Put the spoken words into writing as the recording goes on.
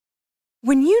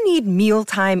When you need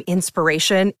mealtime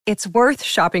inspiration, it's worth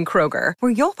shopping Kroger,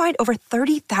 where you'll find over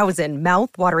 30,000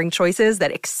 mouth-watering choices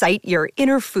that excite your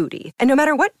inner foodie. And no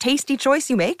matter what tasty choice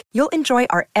you make, you'll enjoy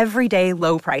our everyday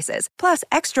low prices, plus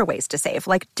extra ways to save,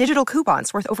 like digital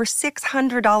coupons worth over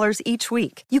 $600 each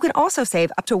week. You can also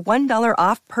save up to $1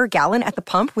 off per gallon at the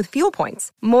pump with fuel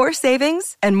points. More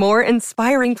savings and more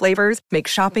inspiring flavors make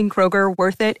shopping Kroger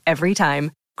worth it every time.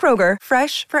 Kroger,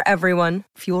 fresh for everyone.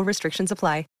 Fuel restrictions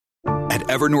apply. At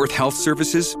Evernorth Health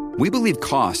Services, we believe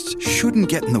costs shouldn't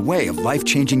get in the way of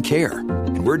life-changing care,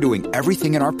 and we're doing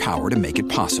everything in our power to make it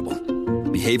possible.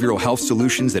 Behavioral health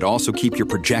solutions that also keep your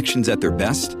projections at their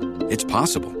best? It's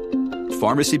possible.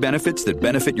 Pharmacy benefits that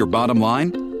benefit your bottom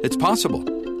line? It's possible.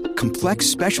 Complex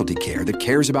specialty care that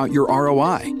cares about your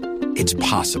ROI? It's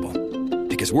possible.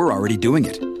 Because we're already doing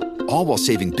it. All while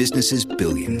saving businesses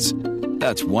billions.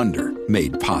 That's Wonder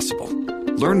made possible.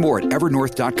 Learn more at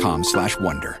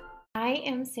evernorth.com/wonder. I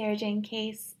am Sarah Jane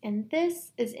Case, and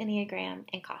this is Enneagram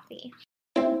and Coffee.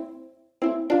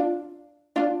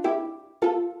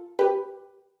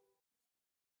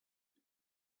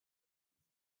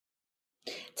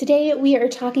 Today, we are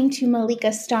talking to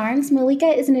Maliquea Starnes.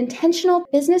 Maliquea is an intentional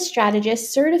business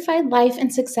strategist, certified life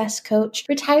and success coach,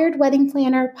 retired wedding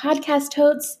planner, podcast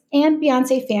host, and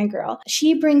Beyonce fangirl.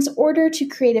 She brings order to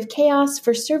creative chaos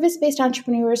for service-based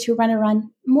entrepreneurs who want to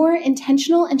run more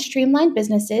intentional and streamlined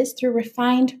businesses through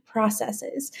refined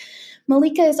processes.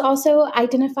 Maliquea also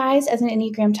identifies as an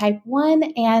Enneagram Type 1,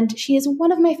 and she is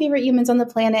one of my favorite humans on the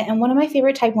planet and one of my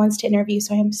favorite Type 1s to interview,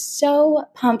 so I am so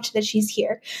pumped that she's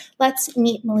here. Let's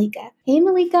meet Maliquea. Hey,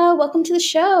 Maliquea, welcome to the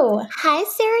show. Hi,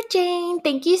 Sarah Jane.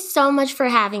 Thank you so much for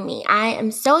having me. I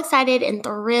am so excited and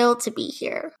thrilled to be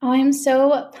here. Oh, I'm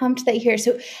so pumped that you're here.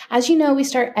 So, as you know, we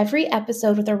start every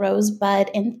episode with a rosebud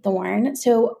and thorn.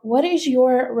 So, what is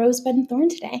your rosebud and thorn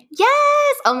today?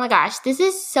 Yes! Oh my gosh, this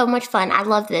is so much fun. I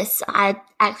love this. I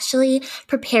actually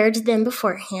prepared them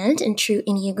beforehand in true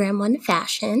Enneagram 1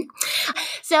 fashion.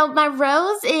 So my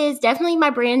rose is definitely my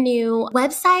brand new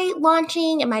website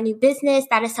launching and my new business.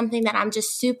 That is something that I'm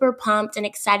just super pumped and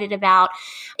excited about.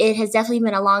 It has definitely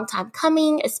been a long time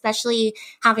coming, especially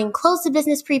having closed the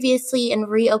business previously and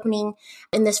reopening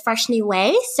in this fresh new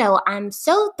way. So I'm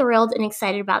so thrilled and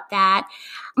excited about that.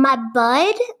 My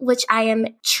bud, which I am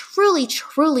truly,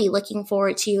 truly looking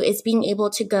forward to, is being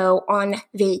able to go on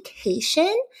vacation.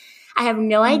 I have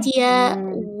no idea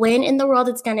when in the world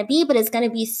it's going to be, but it's going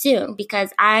to be soon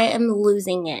because I am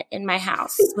losing it in my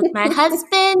house with my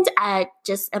husband. I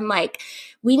just am like,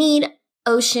 we need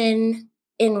ocean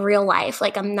in real life.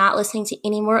 Like, I'm not listening to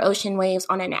any more ocean waves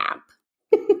on an app.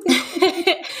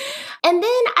 And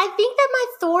then I think that my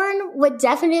thorn would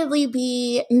definitely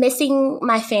be missing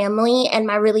my family and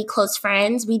my really close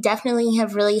friends. We definitely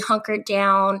have really hunkered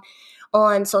down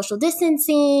on social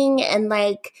distancing and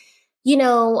like, you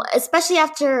know, especially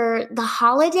after the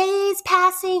holidays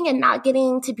passing and not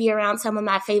getting to be around some of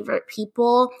my favorite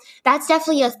people, that's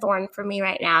definitely a thorn for me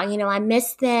right now. You know, I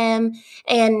miss them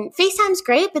and FaceTime's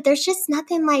great, but there's just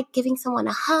nothing like giving someone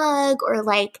a hug or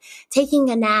like taking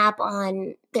a nap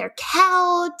on their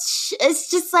couch. It's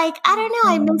just like, I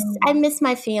don't know. I miss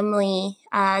my family.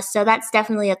 So that's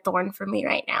definitely a thorn for me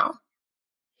right now.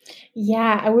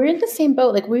 Yeah, we're in the same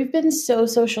boat. Like, we've been so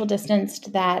social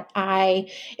distanced that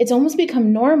it's almost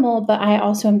become normal, but I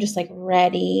also am just like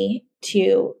ready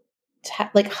to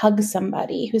like hug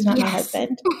somebody who's not my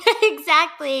husband.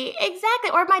 Exactly.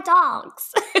 Or my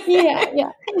dogs. Yeah.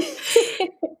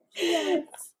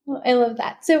 Yes. Well, I love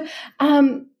that. So, I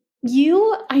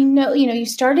know, you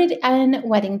started in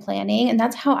wedding planning, and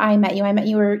that's how I met you.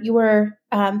 You were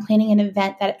planning an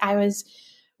event that I was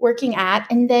working at,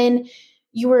 and then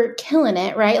you were killing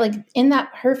it, right? Like in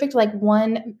that perfect, like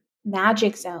one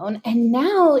magic zone. And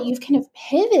now you've kind of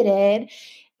pivoted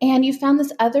and you found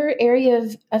this other area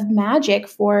of magic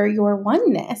for your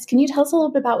oneness. Can you tell us a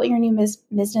little bit about what your new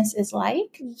business is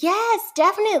like? Yes,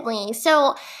 definitely.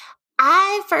 So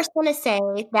I first want to say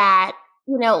that,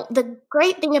 you know, the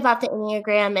great thing about the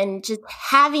Enneagram and just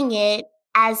having it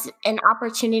as an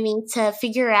opportunity to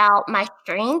figure out my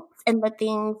strengths and the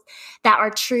things that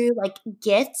are true, like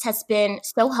gifts, has been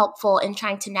so helpful in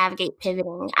trying to navigate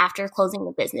pivoting after closing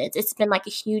the business. It's been like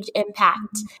a huge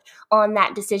impact on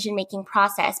that decision-making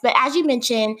process. But as you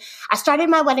mentioned, I started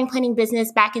my wedding planning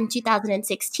business back in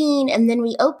 2016, and then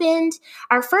we opened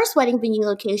our first wedding venue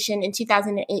location in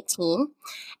 2018.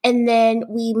 And then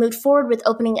we moved forward with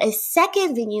opening a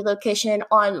second venue location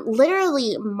on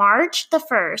literally March the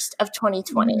 1st of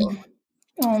 2020.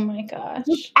 Oh my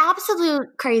gosh.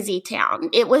 Absolute crazy town.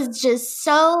 It was just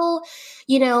so,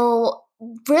 you know,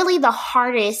 really the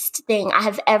hardest thing I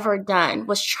have ever done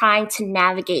was trying to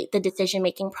navigate the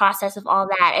decision-making process of all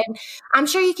that. And I'm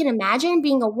sure you can imagine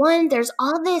being a one, there's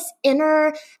all this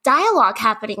inner dialogue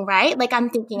happening, right? Like I'm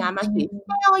thinking I'm a huge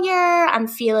failure. I'm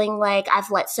feeling like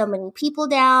I've let so many people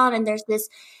down. And there's this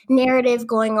narrative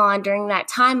going on during that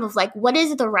time of like, what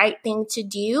is the right thing to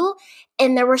do?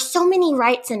 And there were so many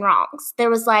rights and wrongs. There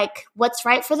was like, what's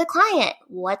right for the client?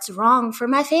 What's wrong for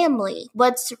my family?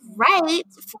 What's right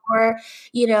for,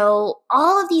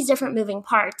 all of these different moving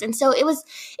parts. And so it was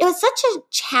such a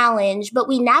challenge, but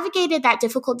we navigated that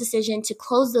difficult decision to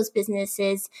close those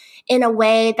businesses in a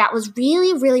way that was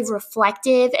really, really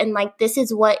reflective. And like, this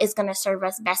is what is going to serve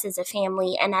us best as a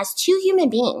family and as two human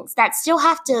beings that still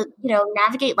have to,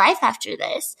 navigate life after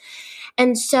this.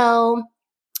 And so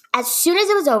as soon as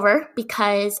it was over,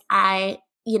 because I,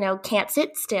 can't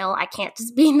sit still, I can't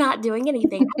just be not doing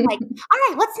anything. I'm like, all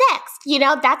right, what's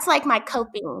next? That's like my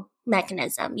coping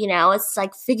mechanism, it's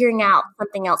like figuring out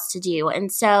something else to do.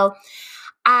 And so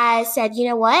I said, you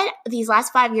know what? These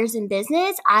last 5 years in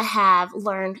business, I have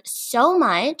learned so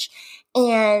much.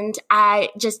 And I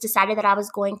just decided that I was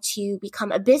going to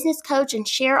become a business coach and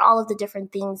share all of the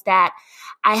different things that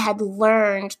I had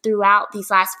learned throughout these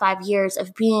last 5 years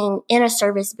of being in a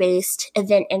service-based,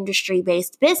 event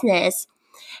industry-based business.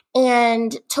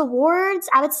 And towards,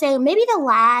 I would say, maybe the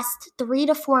last 3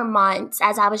 to 4 months,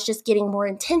 as I was just getting more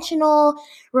intentional,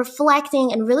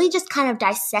 reflecting, and really just kind of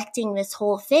dissecting this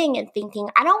whole thing and thinking,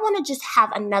 I don't want to just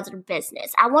have another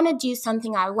business. I want to do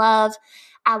something I love.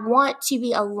 I want to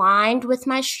be aligned with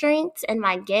my strengths and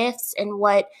my gifts and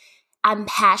what I'm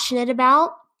passionate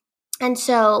about. And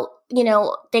so,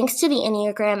 thanks to the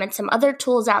Enneagram and some other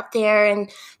tools out there and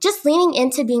just leaning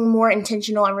into being more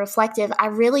intentional and reflective, I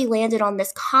really landed on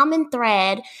this common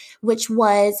thread, which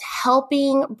was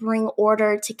helping bring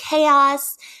order to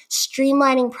chaos,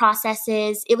 streamlining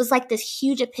processes. It was like this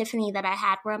huge epiphany that I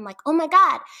had where I'm like, oh my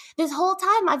God, this whole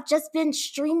time I've just been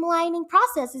streamlining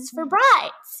processes for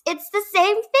brides. It's the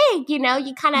same thing,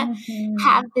 you kind of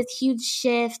have this huge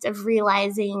shift of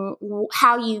realizing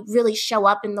how you really show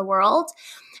up in the world.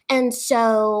 And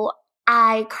so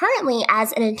I currently,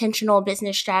 as an intentional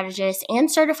business strategist and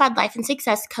certified life and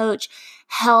success coach,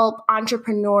 help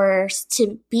entrepreneurs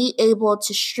to be able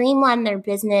to streamline their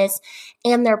business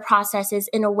and their processes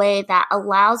in a way that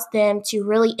allows them to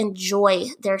really enjoy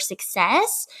their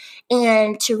success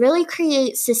and to really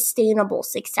create sustainable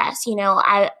success.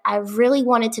 I really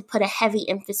wanted to put a heavy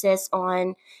emphasis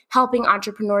on helping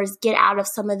entrepreneurs get out of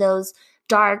some of those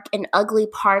dark and ugly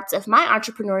parts of my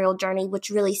entrepreneurial journey, which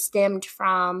really stemmed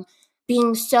from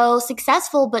being so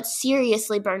successful, but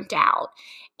seriously burnt out.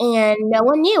 And no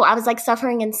one knew. I was like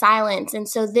suffering in silence. And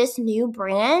so this new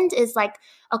brand is like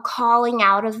a calling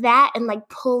out of that and like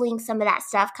pulling some of that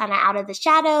stuff kind of out of the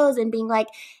shadows and being like,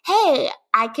 hey,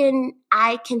 I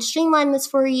can streamline this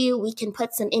for you. We can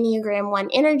put some Enneagram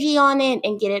 1 energy on it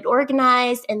and get it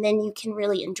organized. And then you can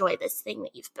really enjoy this thing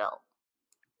that you've built.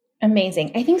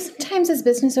 Amazing. I think sometimes as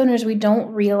business owners, we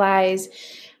don't realize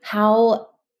how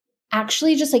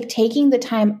actually just like taking the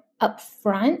time up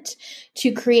front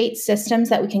to create systems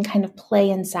that we can kind of play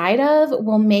inside of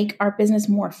will make our business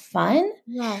more fun.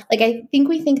 Yeah. Like, I think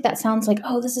we think that sounds like,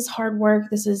 oh, this is hard work.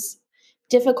 This is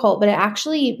difficult, but it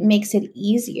actually makes it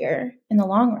easier in the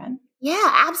long run.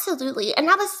 Yeah, absolutely. And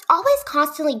I was always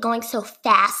constantly going so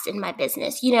fast in my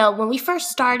business. When we first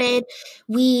started,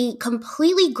 we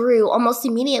completely grew almost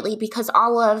immediately because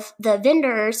all of the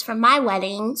vendors from my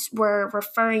weddings were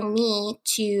referring me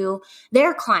to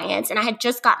their clients. And I had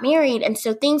just got married. And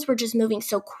so things were just moving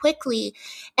so quickly.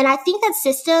 And I think that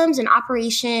systems and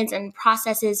operations and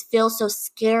processes feel so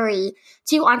scary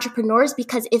to entrepreneurs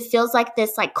because it feels like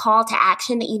this like call to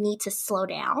action that you need to slow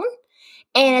down.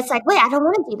 And it's like, wait, I don't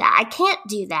want to do that. I can't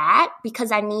do that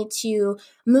because I need to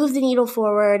move the needle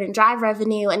forward and drive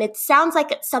revenue. And it sounds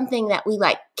like it's something that we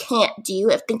like can't do.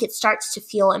 I think it starts to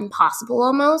feel impossible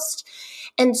almost.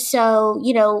 And so,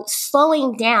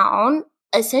 slowing down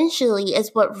essentially is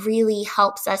what really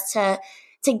helps us to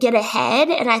get ahead.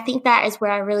 And I think that is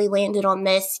where I really landed on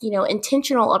this,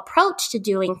 intentional approach to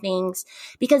doing things,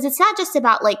 because it's not just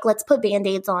about like, let's put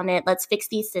Band-Aids on it. Let's fix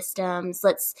these systems.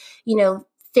 Let's,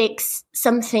 fix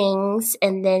some things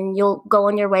and then you'll go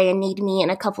on your way and need me in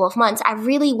a couple of months. I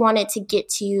really wanted to get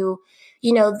to,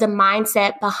 the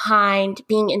mindset behind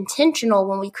being intentional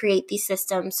when we create these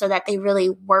systems so that they really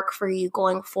work for you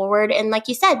going forward. And like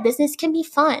you said, business can be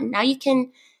fun. Now you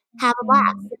can have a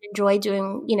blast and enjoy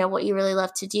doing, what you really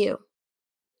love to do.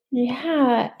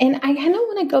 Yeah. And I kind of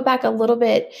want to go back a little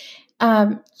bit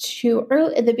to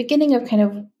early at the beginning of kind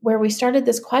of where we started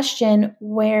this question,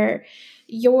 where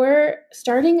you're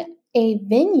starting a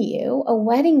venue, a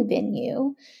wedding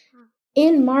venue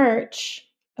in March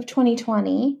of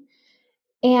 2020,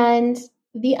 and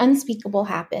the unspeakable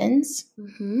happens.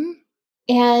 Mm-hmm.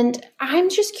 And I'm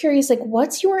just curious, like,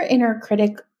 what's your inner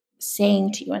critic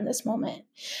saying to you in this moment?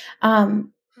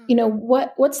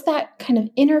 What's that kind of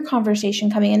inner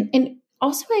conversation coming in? And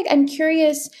also, like, I'm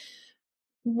curious,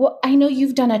 I know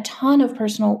you've done a ton of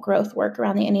personal growth work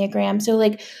around the Enneagram. So,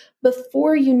 like,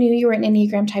 before you knew you were an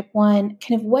Enneagram type 1,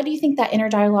 kind of what do you think that inner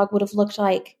dialogue would have looked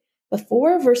like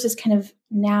before versus kind of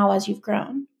now as you've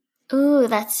grown? Ooh,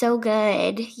 that's so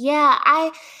good. Yeah,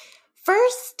 I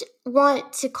first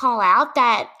want to call out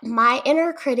that my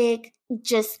inner critic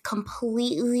just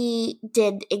completely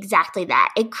did exactly that.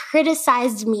 It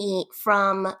criticized me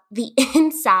from the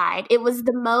inside. It was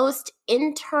the most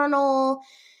internal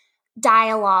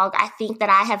dialogue I think that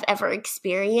I have ever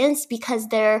experienced, because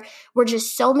there were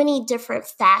just so many different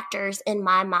factors in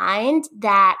my mind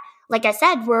that, like I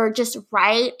said, were just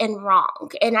right and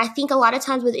wrong. And I think a lot of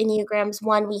times with Enneagrams,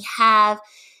 one, we have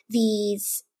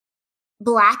these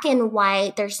black and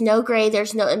white, there's no gray,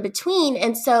 there's no in between.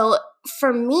 And so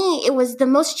for me, it was the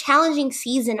most challenging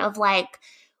season of like,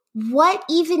 what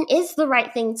even is the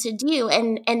right thing to do?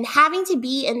 And having to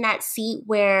be in that seat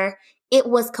where it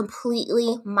was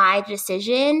completely my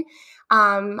decision.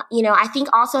 I think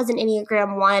also as an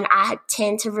Enneagram 1, I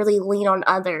tend to really lean on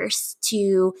others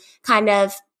to kind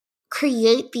of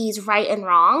create these right and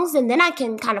wrongs. And then I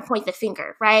can kind of point the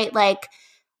finger, right? Like,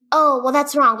 oh, well,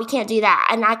 that's wrong. We can't do that.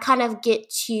 And I kind of get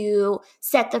to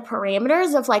set the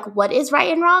parameters of like what is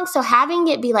right and wrong. So having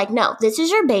it be like, no, this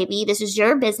is your baby. This is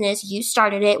your business. You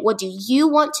started it. What do you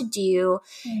want to do?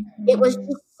 Mm-hmm. It was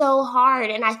just so hard.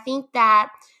 And I think that,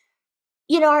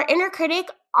 our inner critic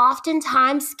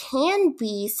oftentimes can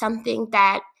be something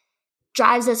that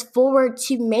drives us forward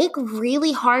to make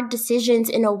really hard decisions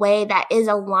in a way that is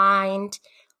aligned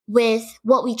with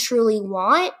what we truly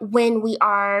want when we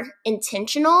are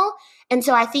intentional. And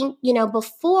so I think,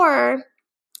 before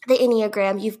the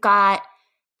Enneagram, you've got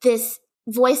this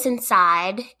voice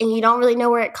inside and you don't really know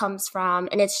where it comes from.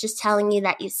 And it's just telling you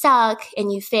that you suck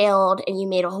and you failed and you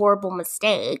made a horrible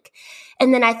mistake.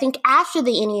 And then I think after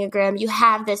the Enneagram, you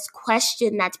have this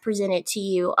question that's presented to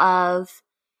you of,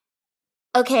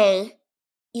 okay,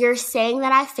 you're saying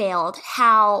that I failed.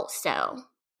 How so?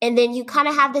 And then you kind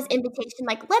of have this invitation,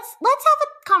 like, let's have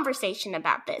a conversation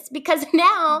about this, because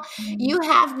now you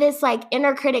have this like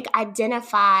inner critic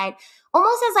identified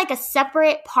almost as like a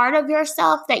separate part of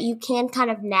yourself that you can kind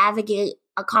of navigate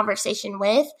a conversation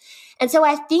with. And so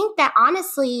I think that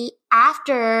honestly,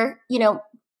 after,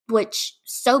 which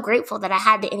so grateful that I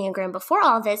had the Enneagram before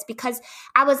all this, because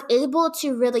I was able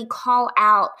to really call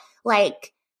out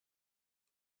like,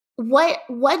 what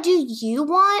do you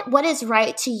want? What is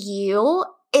right to you?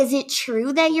 Is it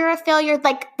true that you're a failure?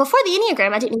 Like before the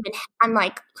Enneagram, I'm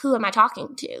like, who am I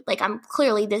talking to? Like I'm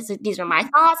clearly, these are my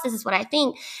thoughts. This is what I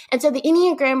think. And so the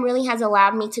Enneagram really has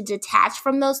allowed me to detach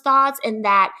from those thoughts, and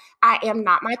that I am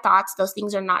not my thoughts. Those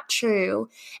things are not true.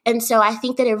 And so I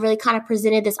think that it really kind of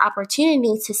presented this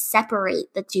opportunity to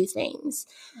separate the two things.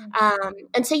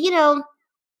 And so,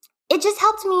 it just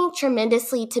helped me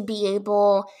tremendously to be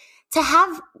able to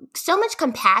have so much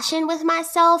compassion with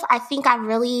myself. I think I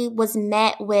really was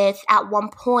met with, at one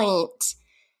point,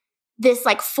 this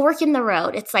like fork in the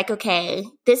road. It's like, okay,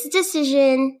 this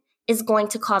decision is going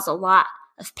to cause a lot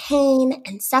of pain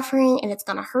and suffering, and it's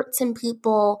going to hurt some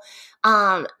people.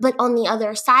 But on the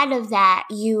other side of that,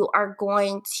 you are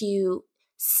going to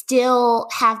still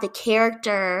have the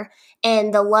character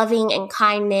and the loving and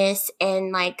kindness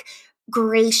and like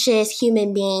gracious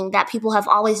human being that people have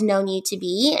always known you to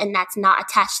be, and that's not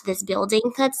attached to this building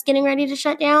that's getting ready to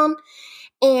shut down.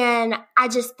 And I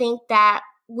just think that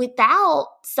without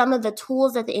some of the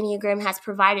tools that the Enneagram has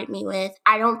provided me with,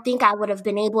 I don't think I would have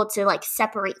been able to like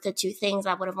separate the two things.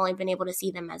 I would have only been able to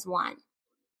see them as one.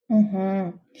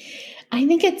 Mm-hmm. I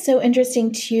think it's so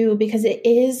interesting too, because it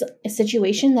is a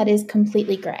situation that is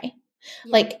completely gray.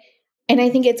 Yeah. And I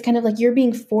think it's kind of like you're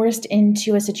being forced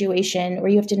into a situation where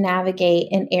you have to navigate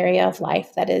an area of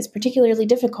life that is particularly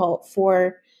difficult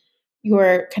for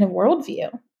your kind of worldview,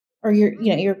 or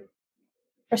your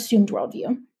assumed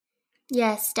worldview.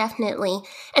 Yes, definitely.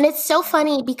 And it's so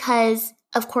funny because,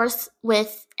 of course,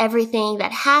 with everything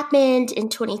that happened in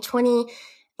 2020,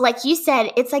 like you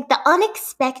said, it's like the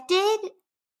unexpected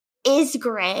is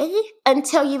gray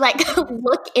until you like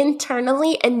look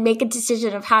internally and make a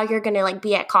decision of how you're going to like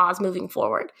be at cause moving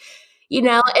forward,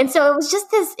 And so it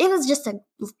was just a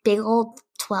big old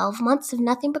 12 months of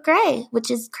nothing but gray, which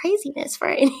is craziness for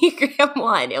Enneagram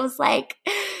 1. It was like,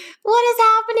 what is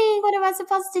happening? What am I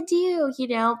supposed to do?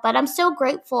 But I'm so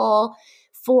grateful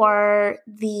for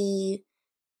the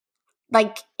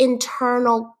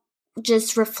internal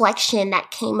just reflection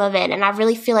that came of it. And I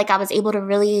really feel like I was able to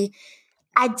really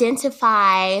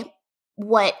identify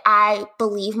what I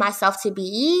believe myself to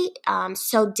be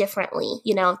so differently,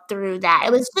 through that.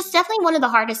 It was just definitely one of the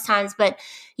hardest times, but,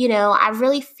 I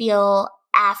really feel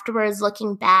afterwards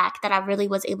looking back that I really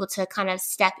was able to kind of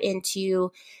step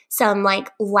into some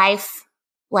life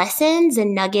lessons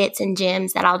and nuggets and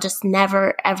gems that I'll just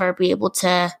never, ever be able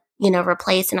to,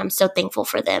 replace. And I'm so thankful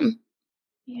for them.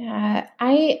 Yeah,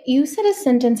 you said a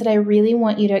sentence that I really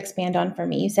want you to expand on for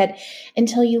me. You said,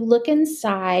 until you look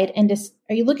inside and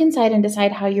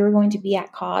decide how you're going to be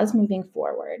at cause moving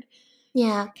forward.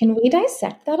 Yeah. Can we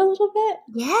dissect that a little bit?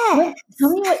 Yes. Tell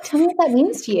me what that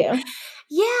means to you.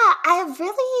 Yeah, I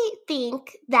really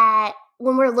think that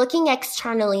when we're looking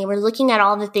externally, we're looking at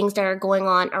all the things that are going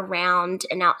on around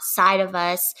and outside of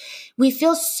us, we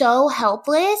feel so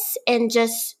helpless and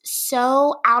just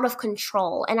so out of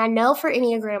control. And I know for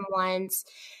Enneagram 1s,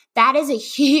 that is a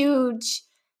huge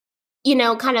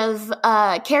kind of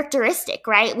characteristic,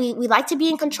 right? We like to be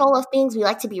in control of things. We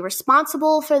like to be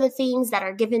responsible for the things that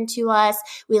are given to us.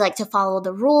 We like to follow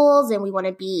the rules and we want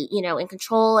to be, in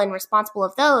control and responsible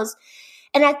of those.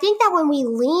 And I think that when we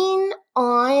lean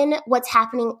on what's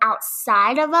happening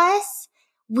outside of us,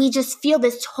 we just feel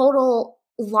this total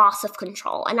loss of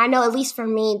control. And I know, at least for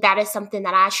me, that is something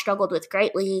that I struggled with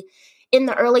greatly in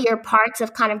the earlier parts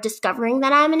of kind of discovering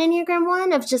that I'm an Enneagram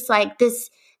 1, of just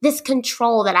this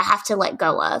control that I have to let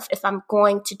go of if I'm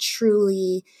going to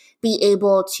truly be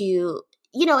able to,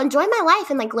 enjoy my life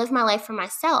and live my life for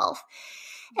myself.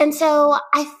 And so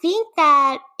I think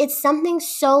that it's something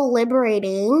so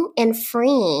liberating and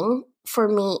freeing for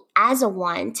me as a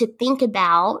 1 to think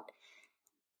about.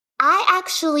 I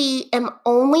actually am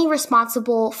only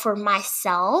responsible for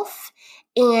myself,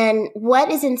 and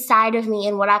what is inside of me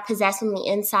and what I possess on the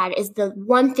inside is the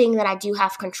one thing that I do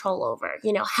have control over.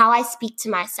 How I speak to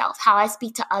myself, how I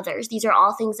speak to others. These are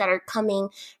all things that are coming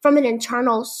from an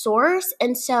internal source.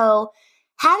 And so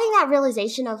having that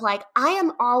realization of I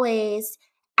am always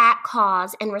at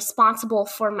cause and responsible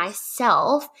for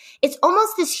myself, it's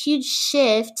almost this huge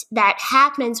shift that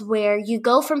happens where you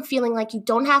go from feeling like you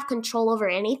don't have control over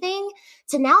anything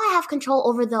to now I have control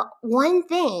over the one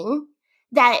thing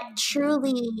that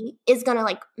truly is going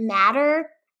to matter.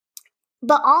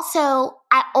 But also,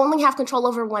 I only have control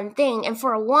over one thing. And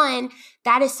for a 1,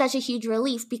 that is such a huge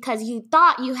relief because you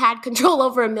thought you had control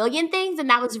over a million things. And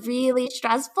that was really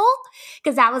stressful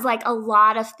because that was a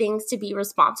lot of things to be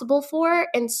responsible for.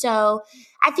 And so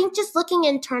I think just looking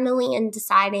internally and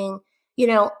deciding,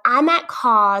 I'm at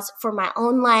cause for my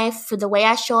own life, for the way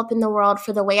I show up in the world,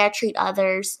 for the way I treat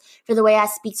others, for the way I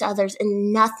speak to others,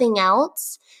 and nothing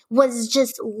else was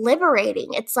just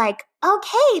liberating. It's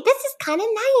okay, this is kind of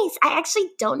nice. I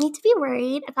actually don't need to be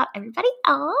worried about everybody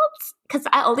else because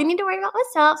I only need to worry about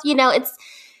myself.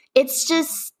 It's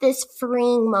just this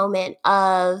freeing moment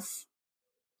of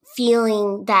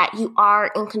feeling that you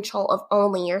are in control of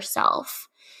only yourself.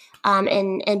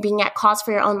 And being at cause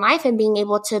for your own life and being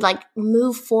able to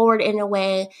move forward in a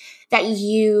way that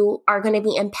you are going to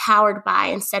be empowered by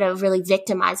instead of really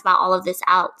victimized by all of this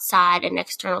outside and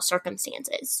external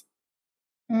circumstances.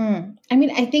 I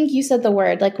mean, I think you said the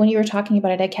word, when you were talking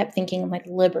about it, I kept thinking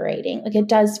liberating. It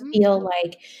does feel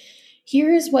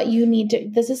here's what you need to,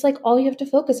 this is all you have to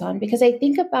focus on. Because I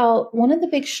think about one of the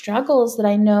big struggles that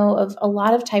I know of a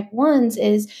lot of type 1s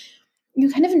is you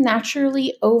kind of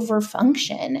naturally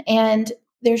overfunction and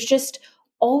there's just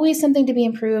always something to be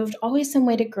improved, always some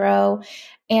way to grow,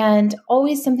 and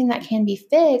always something that can be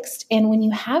fixed. And when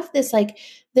you have this,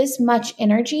 this much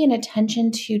energy and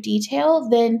attention to detail,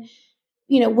 then,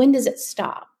 when does it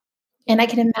stop? And I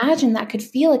can imagine that could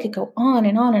feel like it go on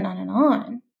and on and on and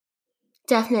on.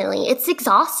 Definitely. It's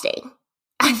exhausting.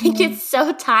 I think it's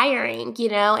so tiring,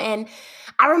 and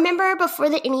I remember before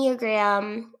the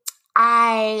Enneagram,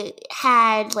 I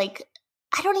had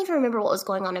I don't even remember what was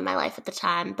going on in my life at the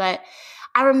time, but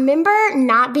I remember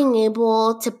not being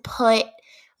able to put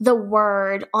the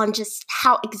word on just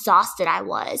how exhausted I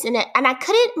was. And I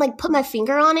couldn't put my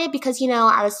finger on it because,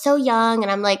 I was so young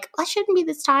and I'm I shouldn't be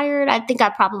this tired. I think I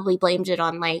probably blamed it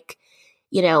on age.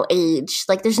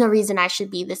 There's no reason I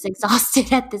should be this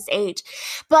exhausted at this age.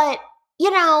 But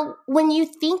when you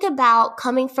think about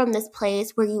coming from this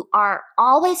place where you are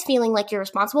always feeling like you're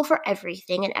responsible for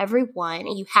everything and everyone,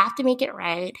 and you have to make it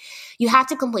right, you have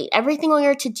to complete everything on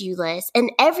your to-do list,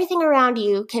 and everything around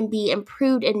you can be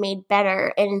improved and made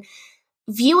better, and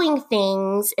viewing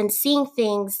things and seeing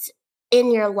things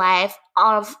in your life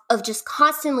of just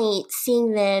constantly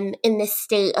seeing them in this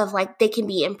state of like they can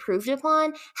be improved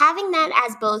upon, having that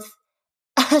as both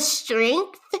a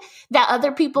strength that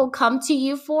other people come to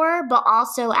you for, but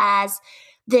also as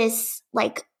this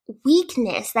like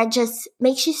weakness that just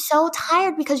makes you so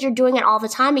tired because you're doing it all the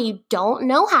time and you don't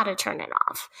know how to turn it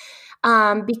off.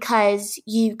 Because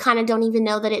you kind of don't even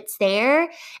know that it's there.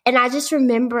 And I just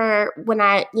remember when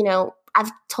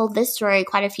I've told this story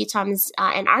quite a few times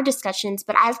in our discussions,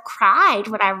 but I've cried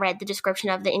when I read the description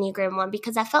of the Enneagram 1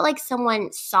 because I felt like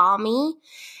someone saw me.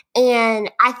 And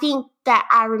I think that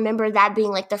I remember that being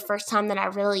like the first time that I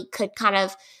really could kind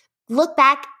of look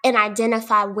back and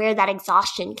identify where that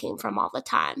exhaustion came from all the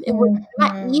time. It was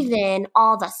not even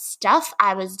all the stuff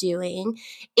I was doing.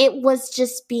 It was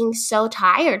just being so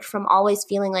tired from always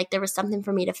feeling like there was something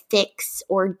for me to fix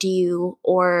or do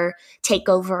or take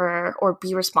over or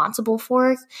be responsible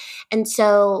for. And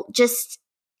so just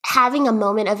having a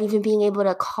moment of even being able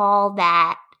to call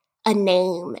that a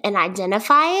name and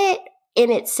identify it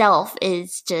in itself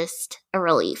is just a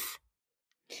relief.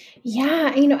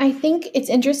 Yeah, I think it's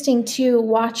interesting too,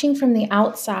 watching from the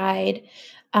outside.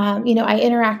 I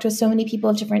interact with so many people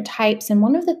of different types, and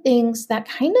one of the things that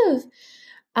kind of,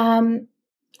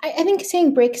 I think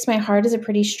saying breaks my heart is a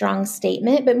pretty strong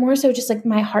statement, but more so just like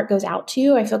my heart goes out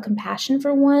to, I feel compassion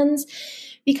for ones,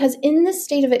 because in this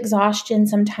state of exhaustion,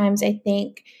 sometimes I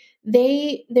think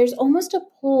there's almost a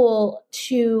pull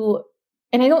to,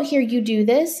 and I don't hear you do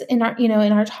this in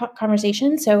our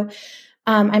conversation, so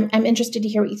I'm interested to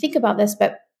hear what you think about this,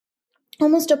 but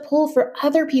almost a pull for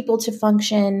other people to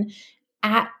function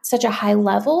at such a high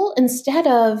level instead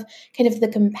of kind of the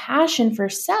compassion for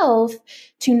self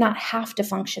to not have to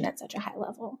function at such a high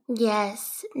level.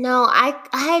 Yes. No,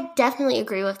 I definitely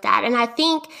agree with that. And I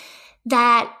think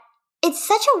that it's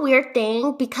such a weird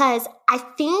thing because I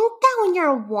think that when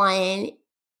you're one,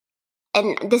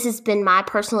 and this has been my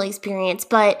personal experience,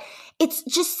 but it's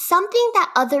just something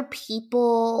that other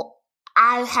people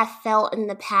I have felt in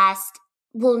the past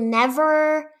will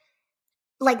never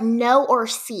like know or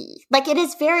see. Like it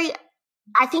is very,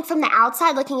 I think from the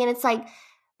outside looking in, it's like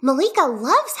Maliquea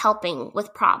loves helping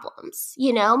with problems.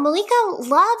 Maliquea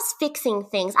loves fixing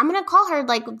things. I'm going to call her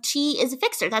like she is a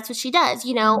fixer. That's what she does,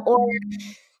 or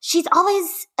she's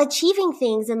always achieving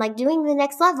things and like doing the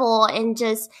next level. And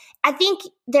just, I think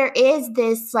there is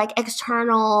this like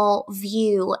external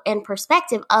view and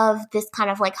perspective of this kind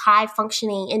of like high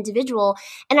functioning individual.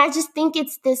 And I just think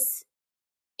it's this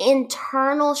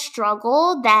internal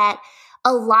struggle that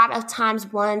a lot of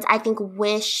times ones I think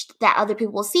wish that other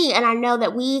people will see. And I know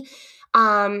that we,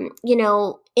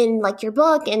 in like your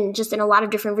book and just in a lot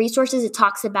of different resources, it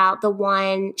talks about the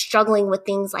one struggling with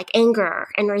things like anger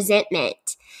and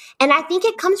resentment. And I think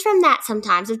it comes from that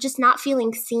sometimes of just not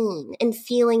feeling seen and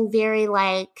feeling very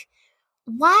like,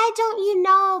 why don't you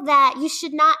know that you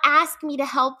should not ask me to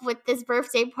help with this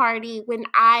birthday party when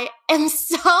I am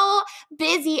so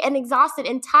busy and exhausted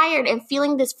and tired and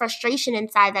feeling this frustration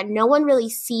inside that no one really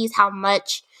sees how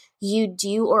much you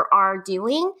do or are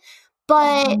doing.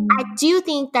 But I do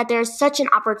think that there's such an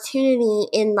opportunity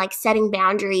in like setting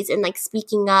boundaries and like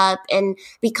speaking up and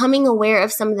becoming aware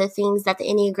of some of the things that the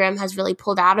Enneagram has really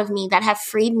pulled out of me that have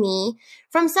freed me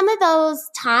from some of those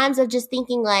times of just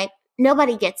thinking like,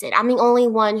 nobody gets it. I'm the only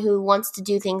one who wants to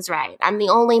do things right. I'm the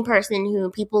only person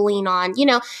who people lean on.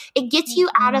 It gets you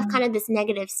out of kind of this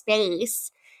negative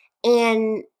space.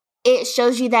 And it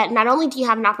shows you that not only do you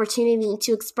have an opportunity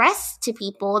to express to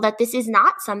people that this is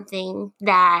not something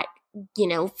that,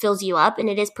 fills you up and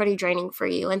it is pretty draining for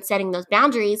you and setting those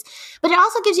boundaries, but it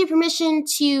also gives you permission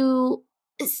to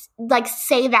like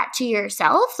say that to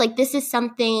yourself. Like this is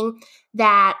something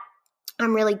that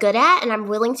I'm really good at and I'm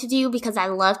willing to do because I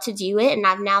love to do it and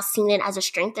I've now seen it as a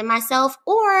strength in myself,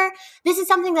 or this is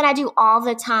something that I do all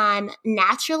the time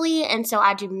naturally and so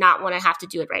I do not want to have to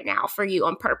do it right now for you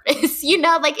on purpose, and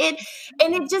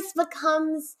it just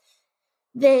becomes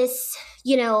this,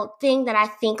 thing that I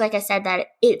think, like I said, that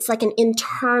it's like an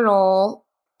internal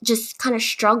just kind of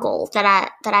struggle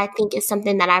that I think is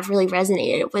something that I've really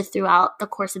resonated with throughout the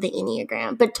course of the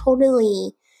Enneagram, but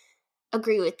totally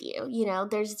agree with you.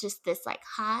 There's just this like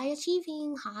high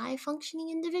achieving, high functioning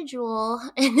individual,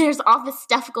 and there's all this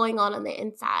stuff going on the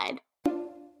inside.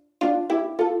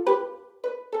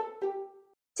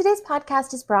 Today's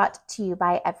podcast is brought to you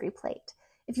by Every Plate.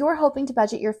 If you're hoping to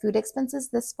budget your food expenses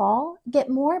this fall, get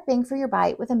more bang for your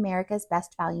bite with America's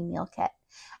Best Value Meal Kit.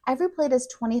 Every Plate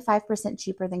is 25%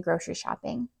 cheaper than grocery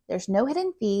shopping. There's no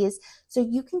hidden fees, so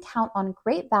you can count on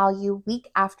great value week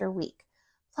after week.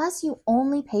 Plus, you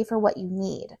only pay for what you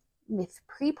need with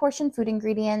pre-portioned food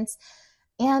ingredients,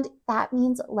 and that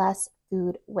means less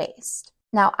food waste.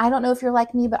 Now, I don't know if you're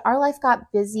like me, but our life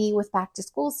got busy with back to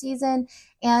school season.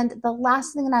 And the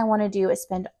last thing that I want to do is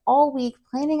spend all week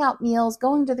planning out meals,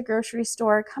 going to the grocery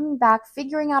store, coming back,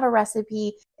 figuring out a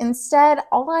recipe. Instead,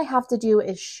 all I have to do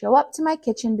is show up to my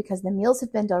kitchen because the meals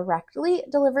have been directly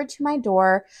delivered to my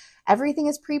door. Everything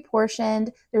is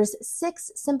pre-portioned. There's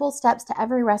 6 simple steps to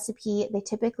every recipe. They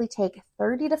typically take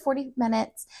 30 to 40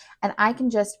 minutes, and I can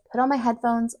just put on my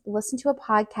headphones, listen to a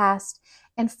podcast,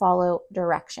 and follow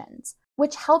directions,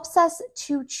 which helps us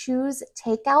to choose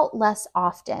takeout less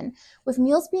often. With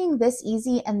meals being this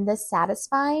easy and this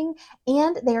satisfying,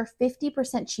 and they are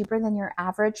 50% cheaper than your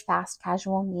average fast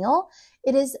casual meal,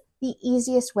 it is the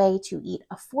easiest way to eat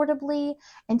affordably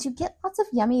and to get lots of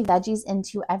yummy veggies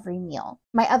into every meal.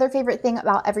 My other favorite thing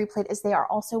about Every Plate is they are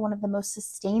also one of the most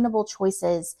sustainable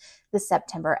choices this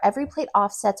September. Every Plate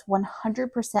offsets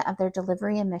 100% of their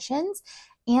delivery emissions,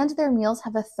 and their meals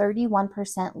have a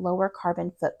 31% lower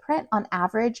carbon footprint on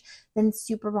average than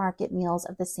supermarket meals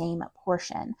of the same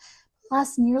portion.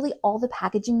 Plus, nearly all the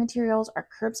packaging materials are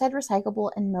curbside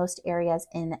recyclable in most areas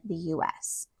in the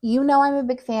US. You know I'm a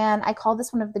big fan. I call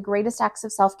this one of the greatest acts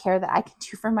of self-care that I can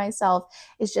do for myself,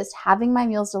 is just having my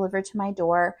meals delivered to my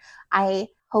door. I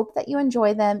hope that you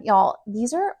enjoy them. Y'all,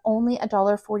 these are only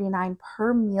 $1.49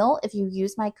 per meal if you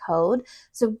use my code.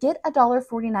 So get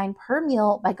 $1.49 per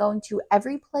meal by going to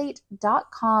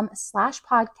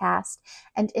everyplate.com/podcast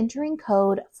and entering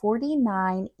code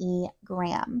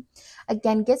 49egram.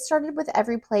 Again, get started with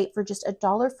Every Plate for just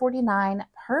 $1.49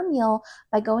 per meal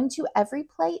by going to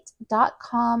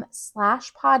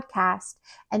everyplate.com/podcast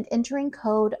and entering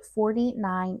code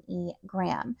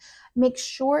 49egram. Make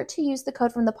sure to use the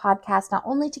code from the podcast, not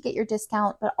only to get your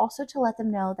discount, but also to let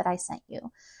them know that I sent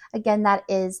you. Again, that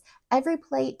is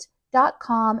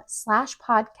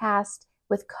everyplate.com/podcast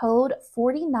with code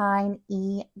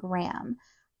 49egram.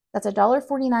 That's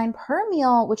 $1.49 per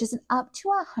meal, which is an up to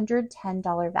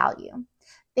 $110 value.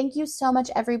 Thank you so much,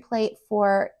 Every Plate,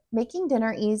 for making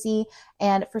dinner easy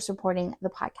and for supporting the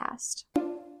podcast.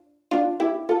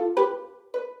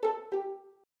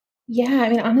 Yeah, I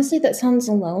mean, honestly, that sounds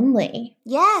lonely.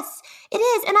 Yes, it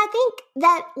is. And I think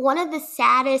that one of the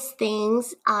saddest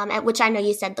things, at which I know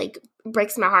you said like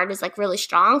breaks my heart is like really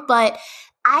strong, but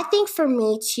I think for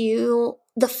me too,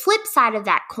 the flip side of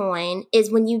that coin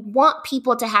is when you want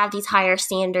people to have these higher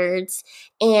standards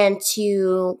and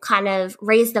to kind of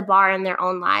raise the bar in their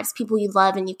own lives, people you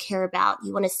love and you care about,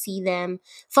 you want to see them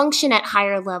function at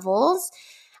higher levels.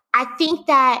 I think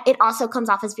that it also comes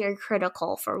off as very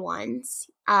critical for ones.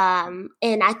 And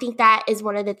I think that is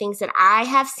one of the things that I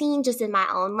have seen just in my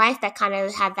own life that kind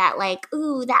of had that like,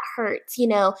 ooh, that hurts, you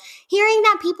know, hearing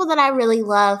that people that I really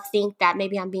love think that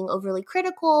maybe I'm being overly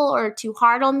critical or too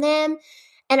hard on them.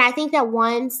 And I think that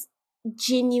ones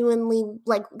genuinely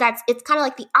like it's kind of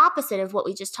like the opposite of what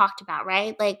we just talked about,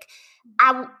 right? Like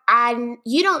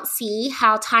you don't see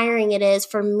how tiring it is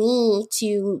for me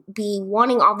to be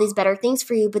wanting all these better things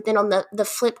for you. But then on the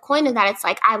flip coin of that, it's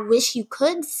like, I wish you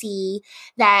could see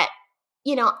that,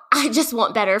 you know, I just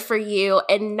want better for you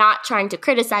and not trying to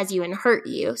criticize you and hurt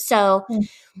you. So,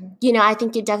 you know, I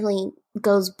think it definitely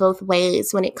goes both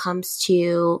ways when it comes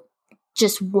to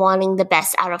just wanting the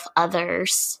best out of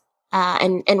others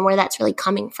and where that's really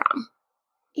coming from.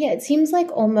 Yeah, it seems like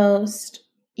almost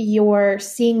you're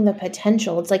seeing the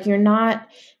potential. It's like you're not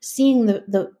seeing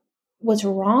the what's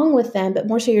wrong with them, but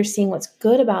more so you're seeing what's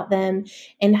good about them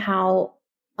and how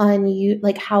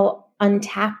how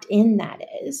untapped in that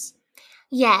is.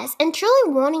 Yes, and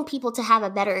truly wanting people to have a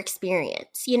better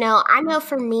experience. You know, I know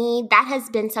for me, that has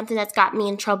been something that's got me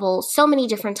in trouble so many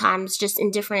different times, just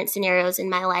in different scenarios in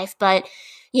my life. But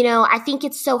you know, I think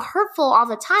it's so hurtful all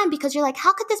the time because you're like,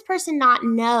 how could this person not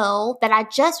know that I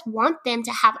just want them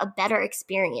to have a better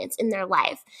experience in their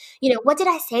life? You know, what did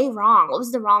I say wrong? What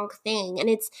was the wrong thing? And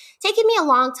it's taken me a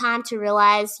long time to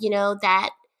realize, you know,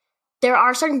 that there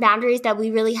are certain boundaries that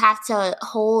we really have to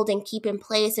hold and keep in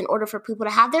place in order for people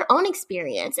to have their own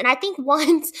experience. And I think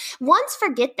once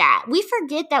forget that. We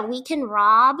forget that we can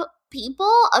rob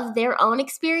people of their own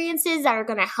experiences that are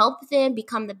going to help them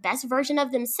become the best version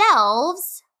of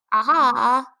themselves.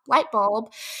 Aha, light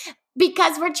bulb.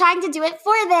 Because we're trying to do it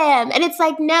for them. And it's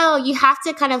like, no, you have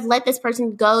to kind of let this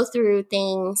person go through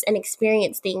things and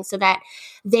experience things so that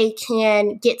they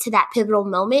can get to that pivotal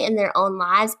moment in their own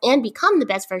lives and become the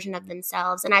best version of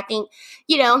themselves. And I think,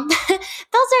 you know,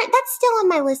 that's still on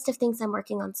my list of things I'm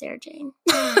working on, Sarah Jane.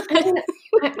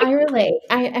 I relate.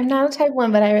 I'm not a type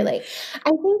 1, but I relate.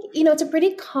 I think, you know, it's a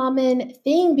pretty common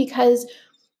thing because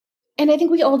And I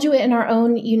think we all do it in our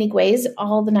own unique ways.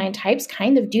 All the 9 types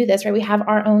kind of do this, right? We have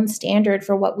our own standard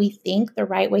for what we think the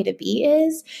right way to be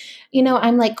is.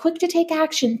 I'm like quick to take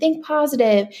action, think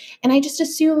positive, and I just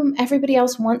assume everybody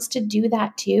else wants to do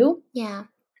that too. Yeah.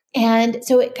 And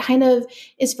so it kind of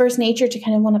is first nature to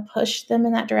kind of want to push them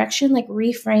in that direction, like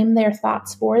reframe their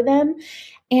thoughts for them.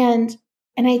 And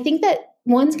I think that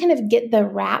ones kind of get the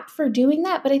rap for doing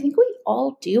that, but I think we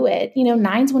all do it.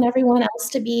 9s want everyone else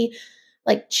to be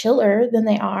like chiller than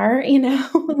they are,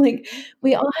 like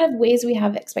we all have ways we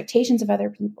have expectations of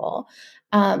other people.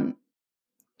 But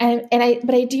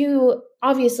I do,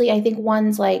 obviously, I think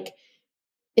one's like,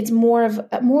 it's more of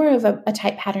a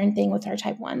type pattern thing with our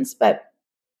type ones, but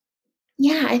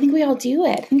yeah, I think we all do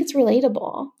it. I think it's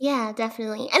relatable. Yeah,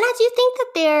 definitely. And I do think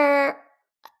that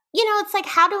it's like,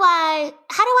 how do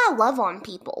I love on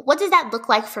people? What does that look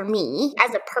like for me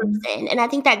as a person? And I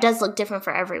think that does look different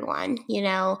for everyone, and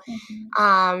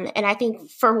I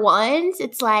think for ones,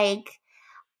 it's like,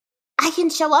 I can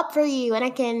show up for you and I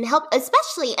can help,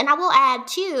 especially, and I will add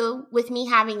too, with me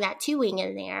having that 2 wing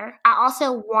in there, I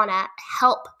also want to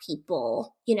help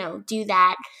people, do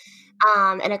that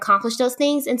and accomplish those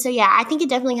things. And so, yeah, I think it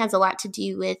definitely has a lot to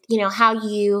do with, how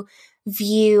you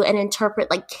view and interpret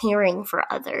like caring for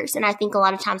others. And I think a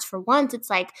lot of times for ones,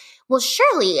 it's like, well,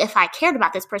 surely if I cared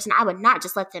about this person, I would not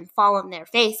just let them fall on their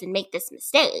face and make this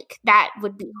mistake. That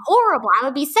would be horrible. I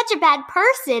would be such a bad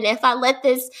person if I let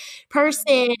this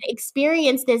person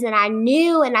experience this and I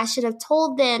knew and I should have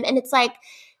told them. And it's like,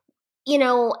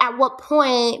 at what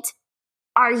point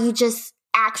are you just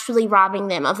actually robbing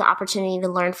them of the opportunity to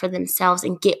learn for themselves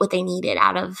and get what they needed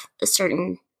out of a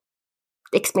certain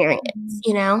experience,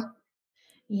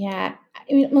 Yeah.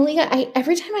 I mean, Maliquea,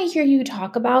 every time I hear you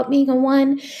talk about being a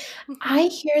one, I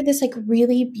hear this like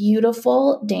really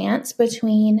beautiful dance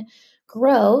between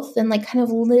growth and like kind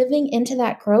of living into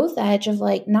that growth edge of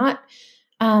like not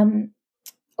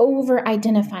over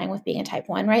identifying with being a type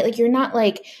one, right? Like you're not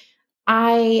like,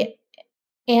 I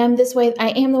am this way. I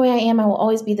am the way I am. I will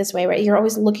always be this way, right? You're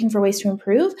always looking for ways to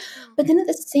improve. But then at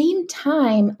the same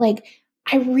time, like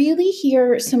I really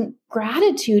hear some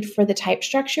gratitude for the type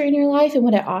structure in your life and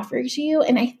what it offers you.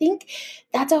 And I think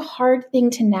that's a hard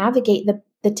thing to navigate,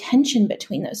 the tension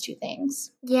between those two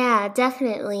things. Yeah,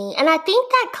 definitely. And I think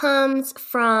that comes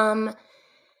from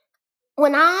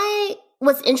when I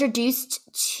was introduced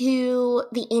to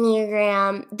the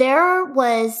Enneagram, there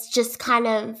was just kind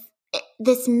of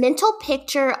this mental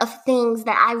picture of things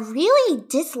that I really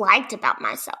disliked about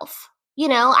myself.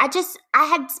 I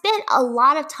had spent a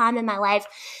lot of time in my life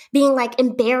being like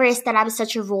embarrassed that I was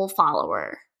such a rule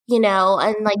follower, and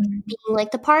like being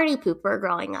like the party pooper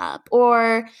growing up,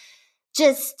 or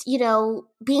just,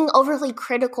 being overly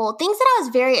critical, things that I was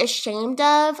very ashamed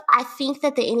of. I think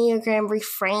that the Enneagram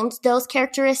reframed those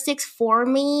characteristics for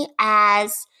me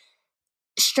as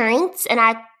strengths. And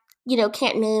I,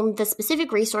 can't name the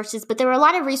specific resources, but there were a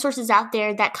lot of resources out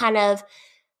there that kind of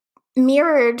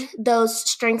mirrored those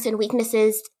strengths and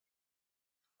weaknesses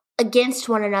against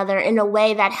one another in a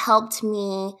way that helped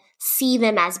me see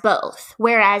them as both.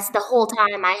 Whereas the whole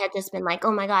time I had just been like,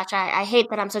 oh my gosh, I hate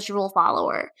that I'm such a rule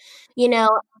follower,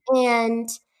 and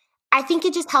I think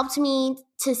it just helped me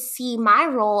to see my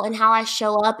role and how I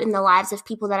show up in the lives of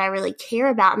people that I really care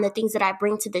about and the things that I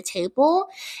bring to the table.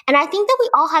 And I think that we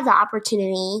all have the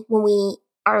opportunity when we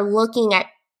are looking at,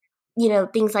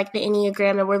 things like the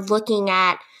Enneagram, and we're looking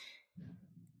at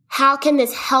how can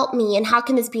this help me and how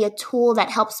can this be a tool that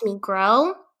helps me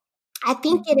grow? I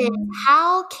think it is,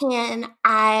 how can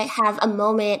I have a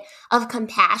moment of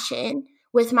compassion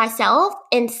with myself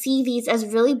and see these as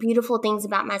really beautiful things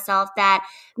about myself that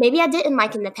maybe I didn't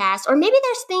like in the past, or maybe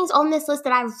there's things on this list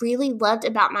that I really loved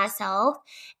about myself.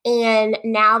 And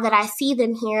now that I see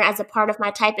them here as a part of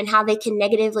my type and how they can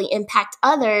negatively impact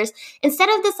others, instead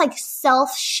of this like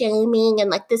self-shaming and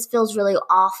like, this feels really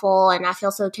awful and I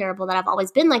feel so terrible that I've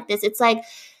always been like this, it's like,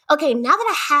 okay, now that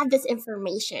I have this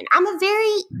information, I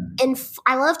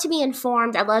love to be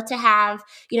informed. I love to have,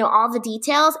 all the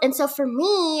details. And so for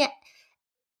me,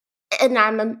 and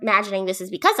I'm imagining this is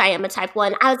because I am a type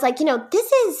 1, I was like, this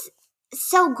is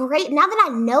so great. Now that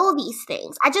I know these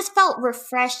things, I just felt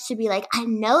refreshed to be like, I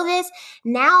know this.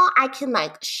 Now I can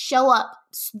like show up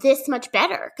this much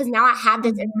better because now I have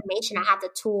this information. I have the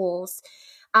tools,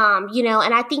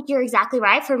 and I think you're exactly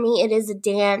right. For me, it is a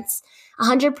dance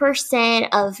 100%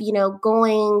 of,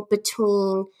 going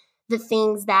between the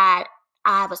things that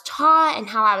I was taught and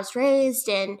how I was raised,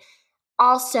 and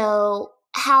also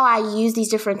how I use these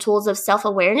different tools of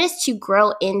self-awareness to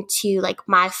grow into like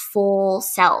my full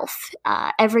self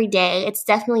every day. It's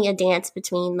definitely a dance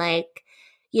between like,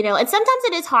 And sometimes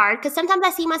it is hard because sometimes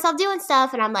I see myself doing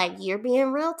stuff and I'm like, you're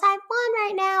being real type 1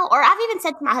 right now. Or I've even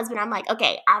said to my husband, I'm like,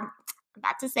 okay, I'm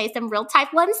about to say some real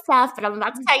type 1 stuff, but I'm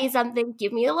about to tell you something.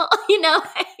 Give me a little,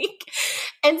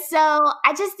 And so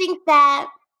I just think that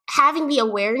having the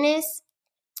awareness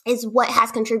is what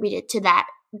has contributed to that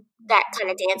kind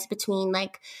of dance between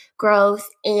like growth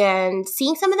and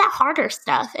seeing some of that harder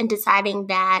stuff and deciding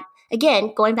that,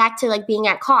 again, going back to like being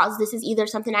at cause, this is either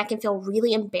something I can feel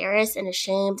really embarrassed and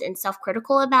ashamed and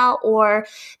self-critical about, or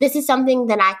this is something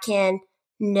that I can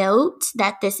note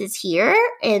that this is here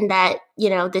and that,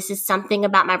 this is something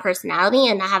about my personality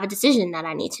and I have a decision that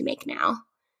I need to make now.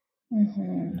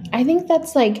 Mm-hmm. I think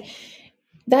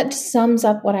that sums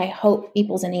up what I hope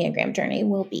people's Enneagram journey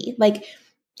will be. Like,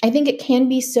 I think it can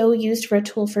be so used for a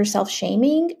tool for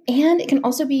self-shaming, and it can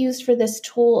also be used for this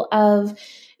tool of,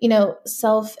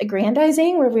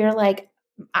 self-aggrandizing, where we're like,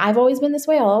 I've always been this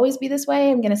way. I'll always be this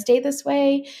way. I'm going to stay this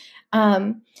way.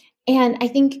 And I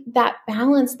think that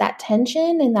balance, that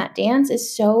tension and that dance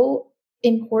is so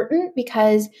important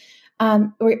because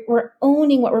we're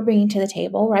owning what we're bringing to the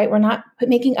table, right? We're not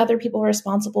making other people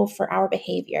responsible for our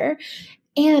behavior.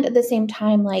 And at the same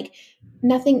time, like,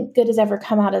 nothing good has ever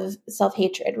come out of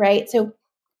self-hatred, right? So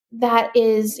that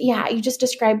is, you just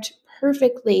described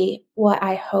perfectly what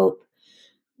I hope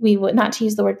we would, not to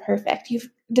use the word perfect. You've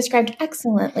described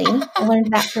excellently. I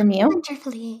learned that from you.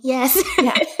 Wonderfully, yes.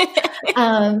 Yeah.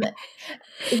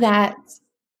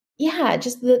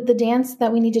 Just the dance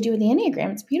that we need to do with the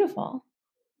Enneagram. It's beautiful.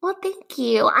 Well, thank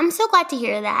you. I'm so glad to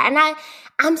hear that. And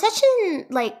I'm such an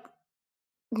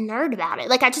nerd about it.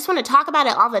 Like, I just want to talk about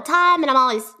it all the time, and I'm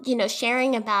always,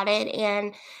 sharing about it.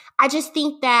 And I just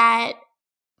think that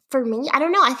for me, I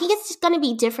don't know, I think it's just going to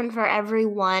be different for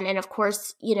everyone. And of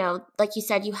course, like you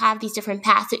said, you have these different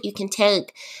paths that you can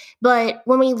take. But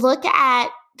when we look at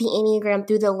the Enneagram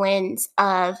through the lens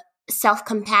of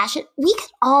self-compassion, we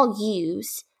could all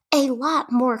use a lot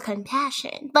more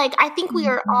compassion. Like, I think we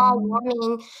are all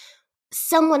wanting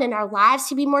someone in our lives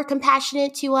to be more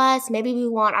compassionate to us. Maybe we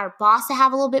want our boss to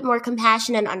have a little bit more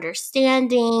compassion and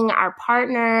understanding, our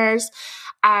partners,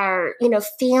 our,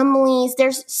 families.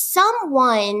 There's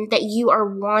someone that you are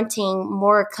wanting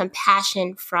more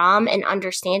compassion from and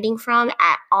understanding from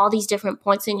at all these different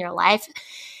points in your life.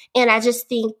 And I just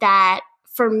think that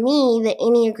for me, the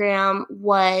Enneagram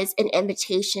was an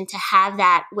invitation to have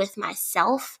that with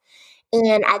myself.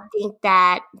 And I think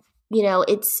that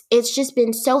it's just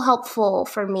been so helpful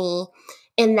for me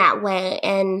in that way.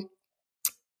 And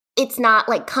it's not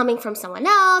like coming from someone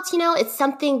else, it's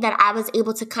something that I was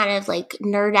able to kind of like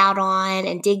nerd out on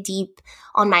and dig deep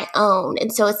on my own.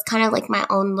 And so it's kind of like my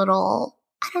own little,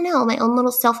 my own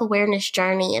little self-awareness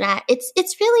journey. And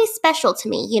it's really special to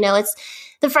me. It's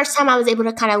the first time I was able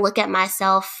to kind of look at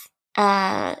myself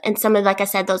and some of, like I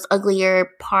said, those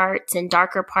uglier parts and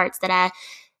darker parts that I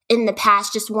in the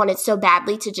past just wanted so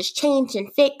badly to just change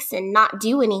and fix and not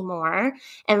do anymore,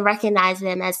 and recognize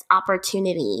them as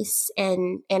opportunities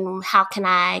and how can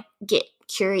I get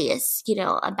curious,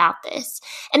 about this.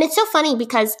 And it's so funny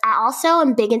because I also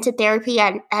am big into therapy.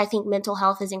 I think mental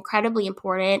health is incredibly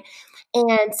important.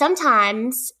 And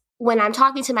sometimes when I'm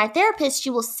talking to my therapist,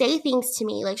 she will say things to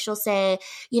me. Like, she'll say,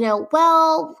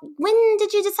 well, when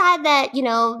did you decide that,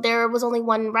 there was only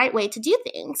one right way to do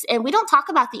things? And we don't talk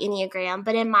about the Enneagram,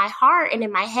 but in my heart and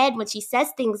in my head, when she says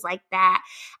things like that,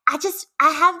 I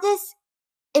have this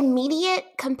immediate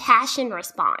compassion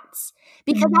response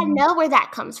because I know where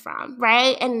that comes from,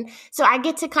 right? And so I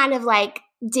get to kind of like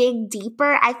dig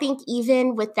deeper. I think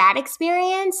even with that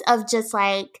experience of just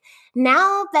like,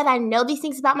 now that I know these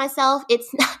things about myself,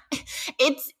 it's not,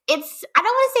 I don't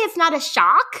want to say it's not a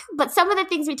shock, but some of the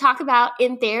things we talk about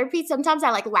in therapy, sometimes I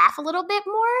like laugh a little bit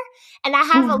more and I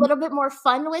have a little bit more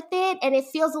fun with it. And it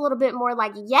feels a little bit more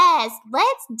like, yes,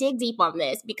 let's dig deep on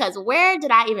this, because where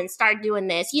did I even start doing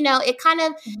this? It kind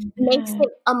of makes it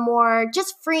a more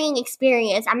just freeing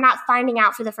experience. I'm not finding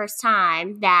out for the first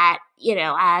time that,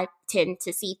 I tend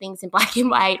to see things in black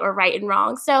and white or right and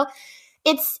wrong. So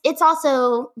it's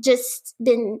also just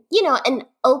been, an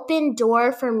open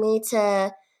door for me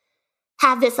to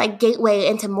have this like gateway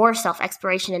into more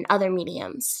self-exploration in other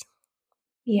mediums.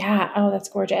 Yeah. Oh, that's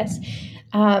gorgeous.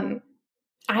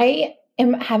 I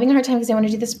am having a hard time because I want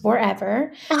to do this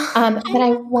forever. But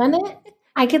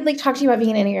I could like talk to you about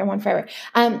being an Enneagram 1 forever.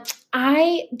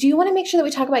 I do want to make sure that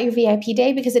we talk about your VIP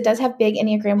day because it does have big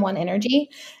Enneagram 1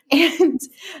 energy. And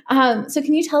so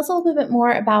can you tell us a little bit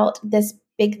more about this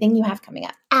big thing you have coming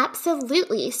up?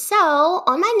 Absolutely. So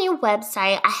on my new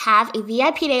website, I have a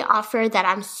VIP day offer that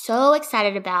I'm so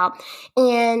excited about.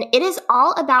 And it is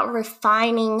all about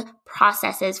refining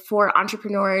processes for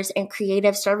entrepreneurs and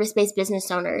creative service-based business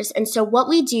owners. And so what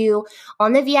we do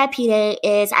on the VIP day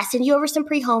is I send you over some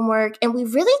pre-homework, and we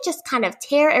really just kind of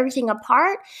tear everything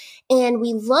apart, and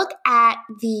we look at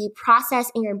the process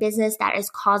in your business that is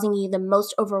causing you the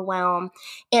most overwhelm.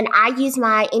 And I use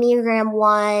my Enneagram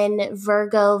 1,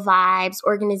 Virgo vibes,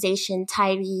 organization,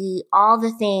 tidy, all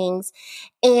the things,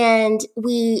 and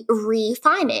we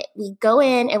refine it. We go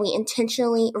in and we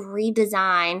intentionally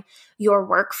redesign your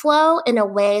workflow in a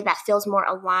way that feels more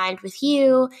aligned with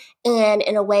you and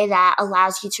in a way that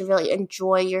allows you to really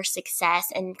enjoy your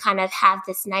success and kind of have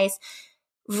this nice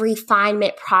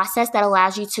refinement process that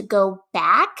allows you to go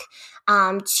back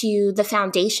to the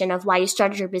foundation of why you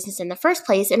started your business in the first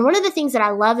place. And one of the things that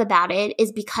I love about it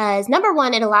is because, number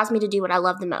one, it allows me to do what I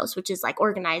love the most, which is like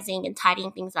organizing and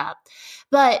tidying things up.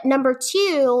 But number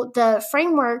two, the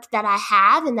framework that I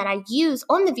have and that I use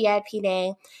on the VIP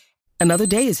day. Another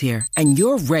day is here, and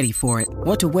you're ready for it.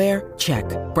 What to wear? Check.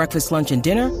 Breakfast, lunch, and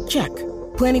dinner? Check.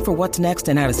 Planning for what's next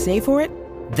and how to save for it?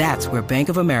 That's where Bank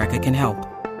of America can help.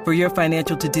 For your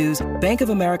financial to-dos, Bank of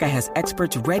America has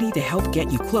experts ready to help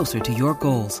get you closer to your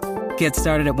goals. Get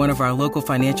started at one of our local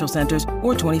financial centers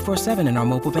or 24/7 in our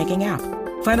mobile banking app.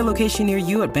 Find a location near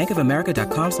you at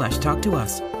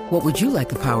bankofamerica.com/talktous. What would you like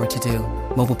the power to do?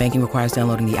 Mobile banking requires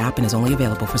downloading the app and is only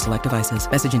available for select devices.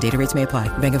 Message and data rates may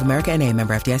apply. Bank of America N.A.,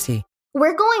 member FDIC.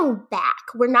 We're going back.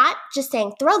 We're not just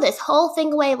saying, throw this whole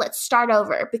thing away, let's start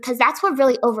over, because that's what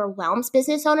really overwhelms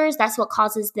business owners. That's what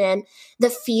causes them the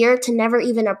fear to never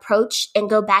even approach and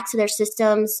go back to their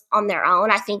systems on their own.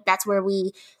 I think that's where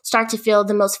we start to feel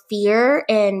the most fear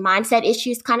and mindset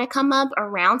issues kind of come up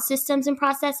around systems and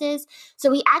processes.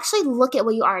 So we actually look at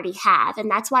what you already have,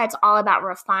 and that's why it's all about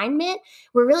refinement.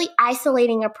 We're really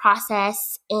isolating a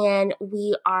process, and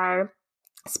we are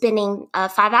spending a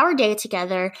 5-hour day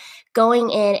together, going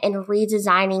in and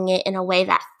redesigning it in a way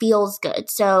that feels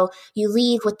good. So you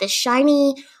leave with this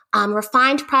shiny,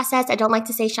 refined process. I don't like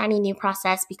to say shiny new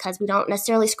process because we don't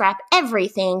necessarily scrap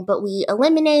everything, but we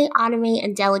eliminate, automate,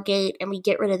 and delegate, and we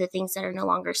get rid of the things that are no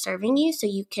longer serving you so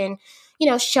you can,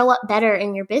 show up better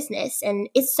in your business. And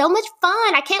it's so much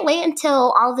fun. I can't wait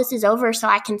until all of this is over so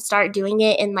I can start doing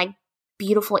it in like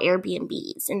beautiful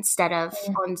Airbnbs instead of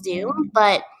on Zoom.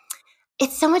 But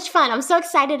it's so much fun. I'm so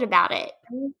excited about it.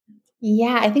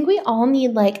 Yeah, I think we all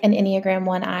need like an Enneagram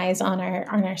 1 eyes on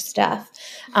our stuff,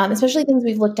 especially things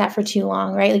we've looked at for too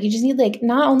long, right? Like you just need like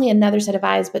not only another set of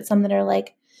eyes, but some that are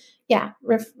like, yeah,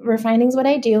 refining is what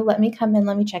I do. Let me come in.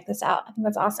 Let me check this out. I think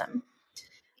that's awesome.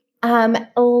 Are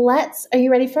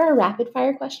you ready for our rapid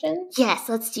fire questions? Yes,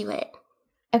 let's do it.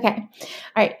 Okay. All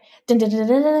right. Dun, dun, dun,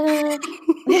 dun, dun.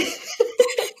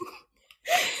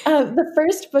 The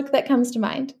first book that comes to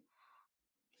mind.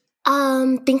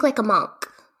 Think Like a Monk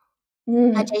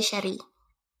by Jay Shetty.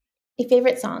 A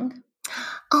favorite song?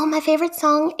 Oh, my favorite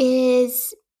song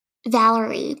is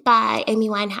Valerie by Amy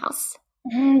Winehouse.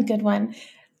 Good one.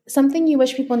 Something you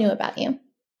wish people knew about you?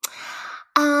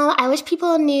 I wish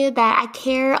people knew that I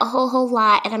care a whole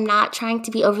lot, and I'm not trying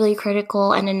to be overly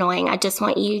critical and annoying. I just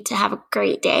want you to have a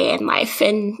great day in life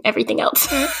and everything else.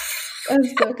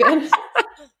 That's so good.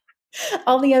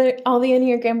 All the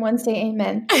Enneagram 1s say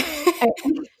amen.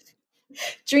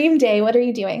 Dream day, what are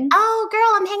you doing? Oh,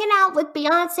 girl, I'm hanging out with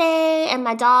Beyonce and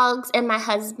my dogs and my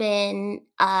husband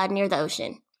near the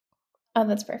ocean. Oh,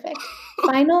 that's perfect.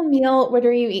 Final meal, what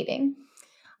are you eating?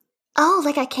 Oh,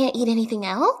 like I can't eat anything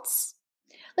else?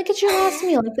 Like it's your last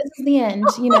meal. Like this is the end,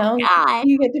 God.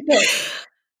 You get to pick.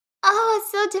 Oh,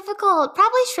 it's so difficult.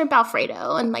 Probably shrimp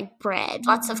Alfredo and like bread.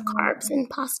 Lots of carbs and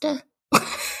pasta.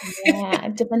 Yeah,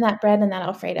 dipping that bread in that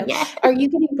Alfredo. Yeah. Are you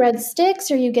getting bread sticks?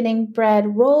 Are you getting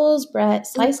bread rolls,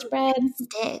 sliced bread?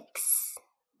 Sticks.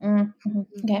 Mm-hmm.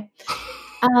 Okay.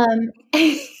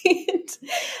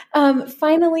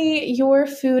 Finally, your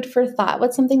food for thought.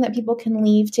 What's something that people can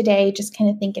leave today just kind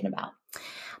of thinking about?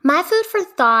 My food for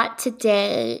thought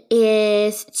today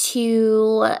is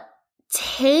to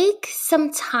take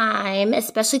some time,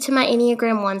 especially to my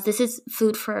Enneagram 1s. This is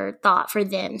food for thought for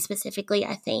them specifically,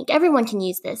 I think. Everyone can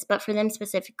use this, but for them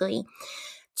specifically,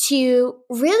 to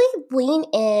really lean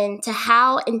into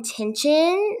how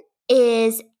intention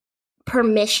is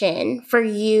permission for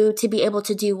you to be able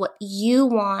to do what you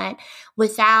want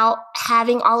without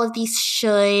having all of these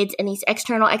shoulds and these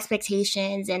external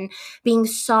expectations and being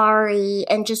sorry,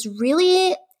 and just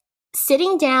really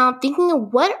sitting down, thinking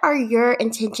of what are your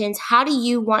intentions? How do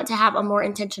you want to have a more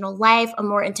intentional life, a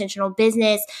more intentional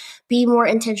business, be more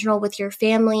intentional with your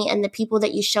family and the people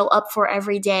that you show up for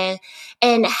every day?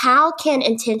 And how can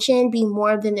intention be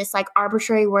more than this like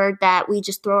arbitrary word that we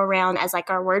just throw around as like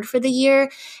our word for the year?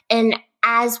 And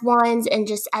as ones and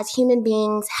just as human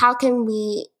beings, how can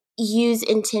we use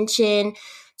intention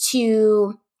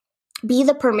to be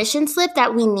the permission slip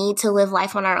that we need to live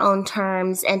life on our own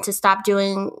terms and to stop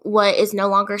doing what is no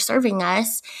longer serving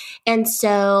us? And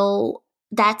so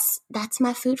that's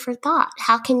my food for thought.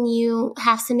 How can you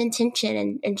have some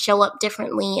intention and show up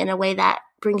differently in a way that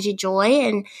brings you joy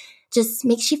and just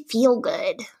makes you feel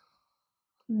good?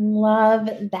 Love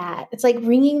that. It's like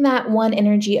bringing that one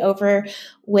energy over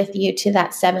with you to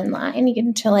that 7 line. You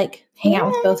get to like hang out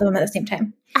with both of them at the same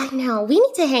time. I know. We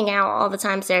need to hang out all the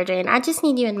time, Sarah Jane. I just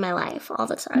need you in my life all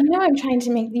the time. I'm trying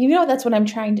to that's what I'm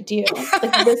trying to do.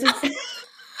 Like, this is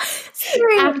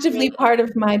actively part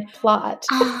of my plot.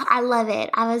 I love it.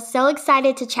 I was so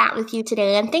excited to chat with you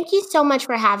today. And thank you so much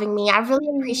for having me. I really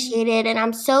appreciate it. And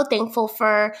I'm so thankful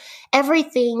for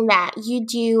everything that you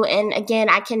do. And again,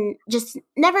 I can just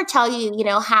never tell you,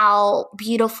 how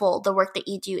beautiful the work that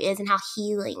you do is and how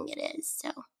healing it is.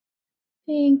 So.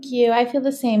 Thank you. I feel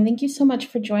the same. Thank you so much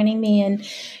for joining me. And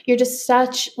you're just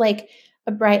such like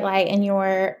a bright light in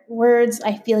your words.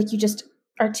 I feel like you just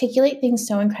articulate things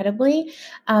so incredibly.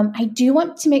 I do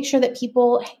want to make sure that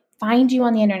people find you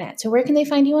on the internet. So where can they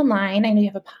find you online? I know you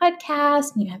have a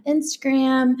podcast and you have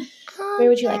Instagram. Where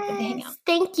would you like them to hang out?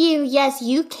 Thank you. Yes,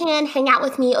 you can hang out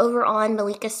with me over on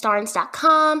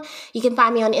maliquestarnes.com. You can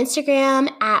find me on Instagram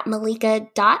at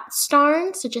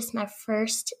maliquea.starnes. So just my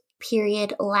first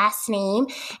period last name.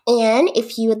 And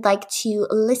if you would like to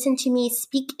listen to me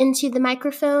speak into the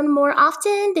microphone more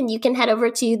often, then you can head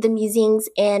over to the Musings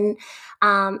with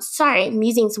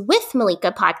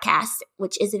Maliquea podcast,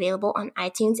 which is available on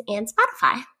iTunes and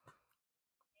Spotify.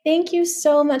 Thank you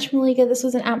so much, Maliquea. This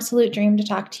was an absolute dream to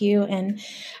talk to you, and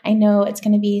I know it's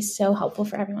going to be so helpful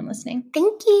for everyone listening.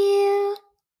 Thank you.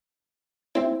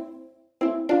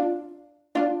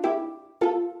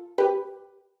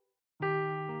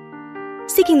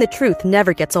 Seeking the truth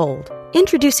never gets old.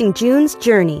 Introducing June's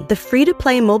Journey, the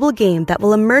free-to-play mobile game that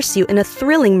will immerse you in a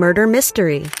thrilling murder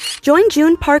mystery. Join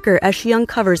June Parker as she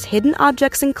uncovers hidden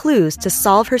objects and clues to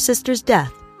solve her sister's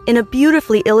death in a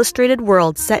beautifully illustrated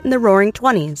world set in the Roaring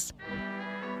 '20s.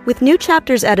 With new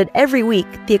chapters added every week,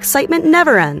 the excitement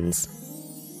never ends.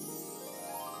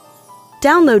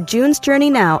 Download June's Journey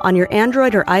now on your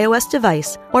Android or iOS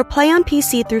device or play on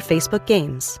PC through Facebook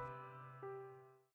Games.